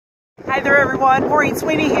Hi there everyone, Maureen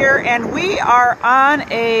Sweeney here, and we are on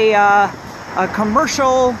a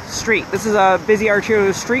commercial street. This is a busy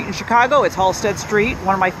arterial street in Chicago. It's Halsted Street,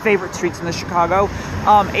 one of my favorite streets in the Chicago,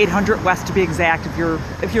 800 West to be exact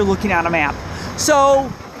if you're looking on a map.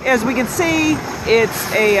 So as we can see,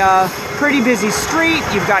 it's a pretty busy street.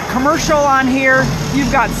 You've got commercial on here,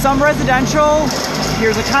 you've got some residential.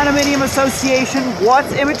 Here's a condominium association.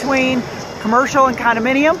 What's in between commercial and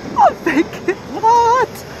condominium? Oh, vacant lot!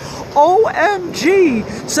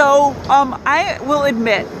 OMG! So, I will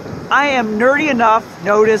admit, I am nerdy enough,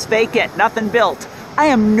 notice vacant, nothing built. I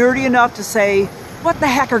am nerdy enough to say, what the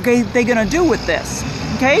heck are they gonna do with this?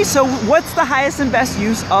 Okay, so what's the highest and best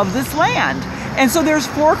use of this land? And so there's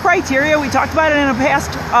 4 criteria. We talked about it in a past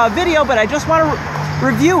video, but I just want to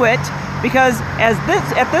review it because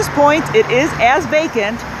at this point, it is as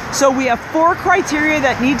vacant. So we have 4 criteria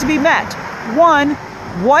that need to be met. 1,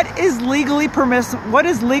 what is legally permissible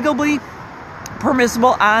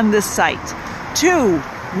on this site? 2,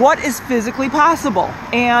 what is physically possible?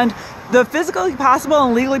 And the physically possible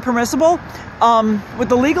and legally permissible, with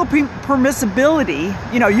the legal permissibility,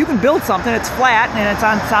 you know, you can build something, it's flat and it's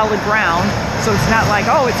on solid ground, so it's not like,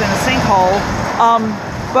 oh, it's in a sinkhole.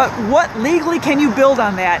 But what legally can you build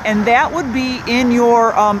on that? And that would be in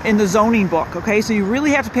your in the zoning book. Okay, so you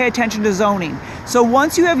really have to pay attention to zoning. So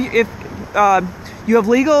once you have, if you have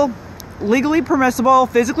legally permissible,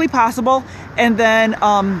 physically possible, and then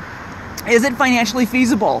is it financially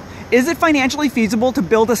feasible? Is it financially feasible to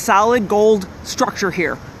build a solid gold structure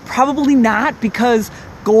here? Probably not, because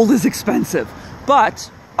gold is expensive. But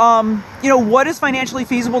you know, what is financially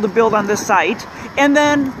feasible to build on this site? And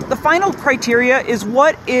then the final criteria is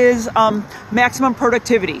what is maximum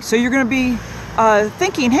productivity. So you're going to be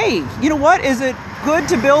thinking, hey, you know what? Is it good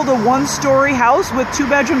to build a 1-story house with 2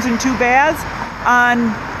 bedrooms and 2 baths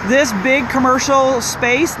on this big commercial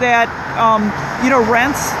space that you know,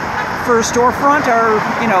 rents for a storefront are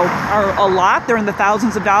a lot? They're in the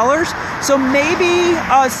thousands of dollars. So maybe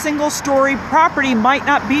a single-story property might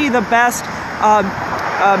not be the best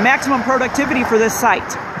maximum productivity for this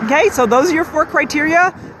site. Okay, so those are your 4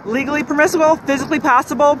 criteria: legally permissible, physically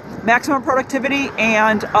possible, maximum productivity,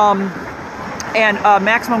 and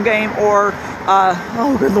maximum game, or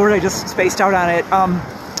oh good lord, I just spaced out on it.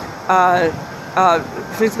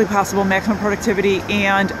 Physically possible, maximum productivity,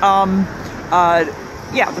 and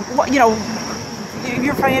yeah, you know,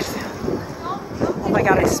 your financial. Oh my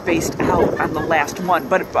god, I spaced out on the last one.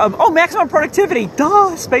 But oh, maximum productivity.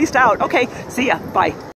 Duh, spaced out. Okay, see ya. Bye.